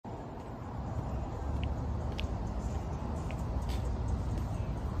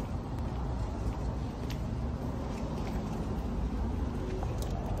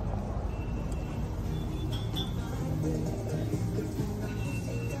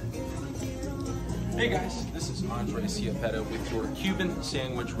Hey guys, this is Andre Ciapetta with your Cuban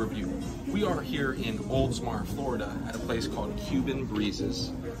sandwich review. We are here in Oldsmar, Florida at a place called Cuban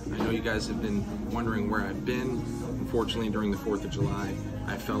Breezes. I know you guys have been wondering where I've been. Unfortunately, during the 4th of July,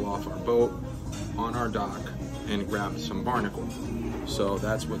 I fell off our boat on our dock and grabbed some barnacle. So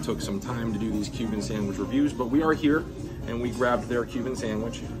that's what took some time to do these Cuban sandwich reviews, but we are here and we grabbed their Cuban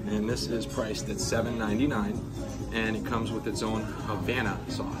sandwich, and this is priced at $7.99 and it comes with its own Havana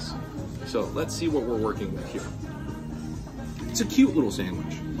sauce. So let's see what we're working with here. It's a cute little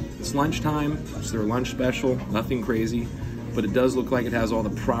sandwich. It's lunchtime, it's their lunch special, nothing crazy, but it does look like it has all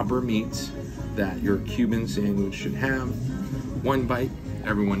the proper meats that your Cuban sandwich should have. One bite,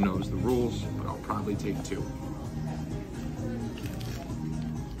 everyone knows the rules, but I'll probably take two.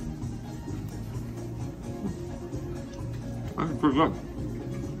 That's pretty good.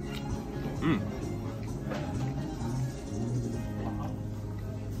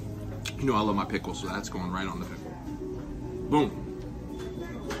 You know I love my pickles, so that's going right on the pickle. Boom.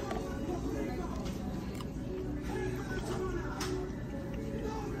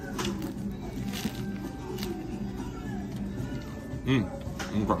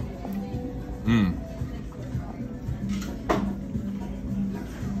 Okay.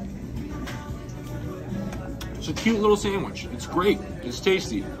 It's a cute little sandwich. It's great. It's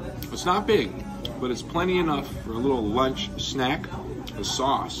tasty. It's not big, but it's plenty enough for a little lunch snack. The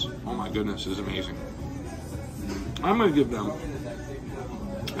sauce, oh my goodness, is amazing. I'm gonna give them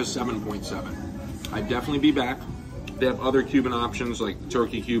a 7.7. I'd definitely be back. They have other Cuban options like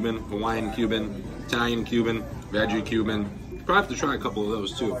turkey Cuban, Hawaiian Cuban, Italian Cuban, veggie Cuban. Probably have to try a couple of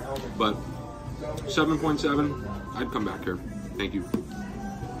those too. But 7.7, I'd come back here. Thank you.